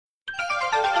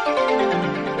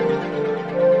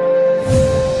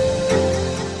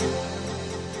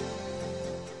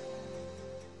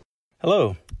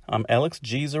Hello, I'm Alex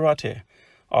G. Zarate,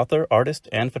 author, artist,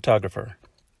 and photographer.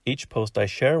 Each post I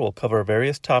share will cover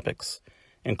various topics,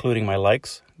 including my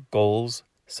likes, goals,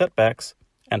 setbacks,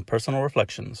 and personal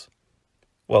reflections.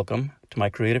 Welcome to my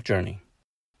creative journey.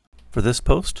 For this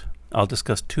post, I'll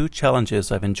discuss two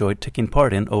challenges I've enjoyed taking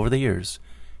part in over the years,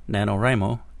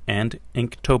 NaNoWriMo and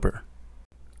Inktober.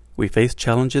 We face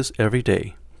challenges every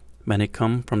day. Many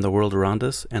come from the world around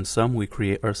us, and some we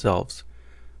create ourselves.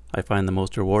 I find the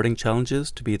most rewarding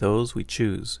challenges to be those we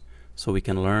choose, so we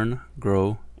can learn,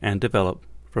 grow, and develop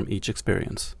from each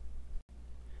experience.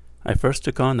 I first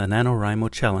took on the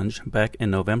NaNoWriMo challenge back in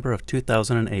November of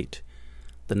 2008.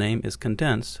 The name is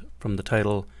condensed from the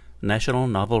title National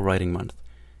Novel Writing Month,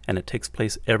 and it takes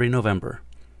place every November.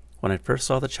 When I first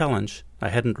saw the challenge, I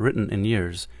hadn't written in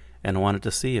years and wanted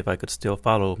to see if I could still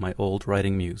follow my old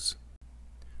writing muse.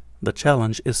 The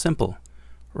challenge is simple.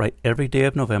 Write every day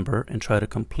of November and try to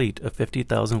complete a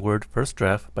 50,000-word first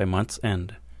draft by month's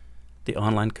end. The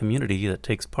online community that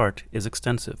takes part is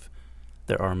extensive.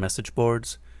 There are message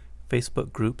boards,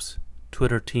 Facebook groups,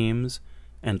 Twitter teams,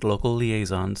 and local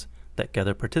liaisons that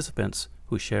gather participants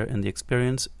who share in the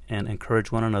experience and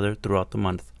encourage one another throughout the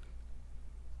month.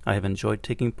 I have enjoyed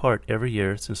taking part every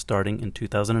year since starting in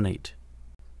 2008.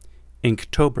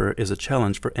 Inktober is a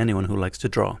challenge for anyone who likes to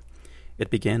draw. It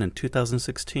began in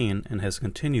 2016 and has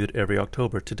continued every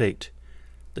October to date.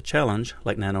 The challenge,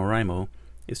 like NaNoWriMo,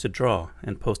 is to draw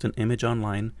and post an image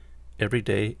online every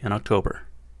day in October.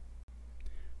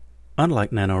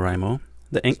 Unlike NaNoWriMo,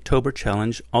 the Inktober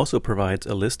challenge also provides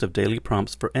a list of daily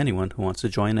prompts for anyone who wants to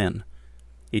join in.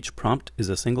 Each prompt is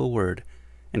a single word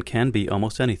and can be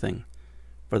almost anything.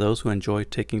 For those who enjoy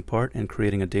taking part in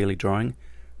creating a daily drawing,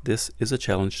 this is a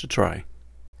challenge to try.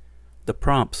 The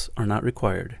prompts are not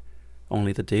required,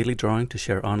 only the daily drawing to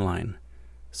share online.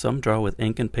 Some draw with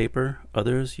ink and paper,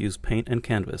 others use paint and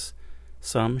canvas.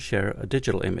 Some share a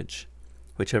digital image.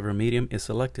 Whichever medium is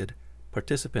selected,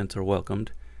 participants are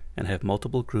welcomed and have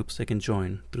multiple groups they can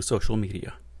join through social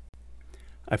media.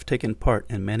 I've taken part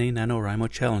in many NaNoWriMo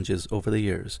challenges over the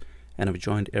years and have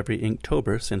joined every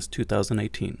Inktober since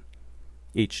 2018.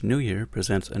 Each new year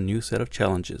presents a new set of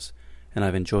challenges, and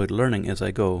I've enjoyed learning as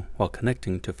I go while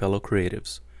connecting to fellow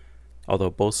creatives.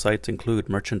 Although both sites include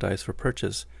merchandise for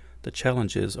purchase, the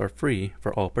challenges are free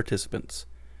for all participants.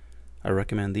 I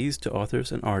recommend these to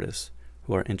authors and artists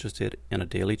who are interested in a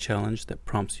daily challenge that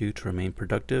prompts you to remain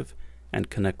productive and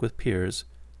connect with peers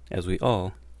as we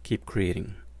all keep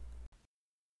creating.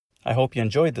 I hope you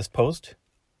enjoyed this post.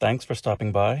 Thanks for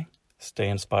stopping by. Stay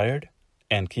inspired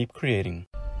and keep creating.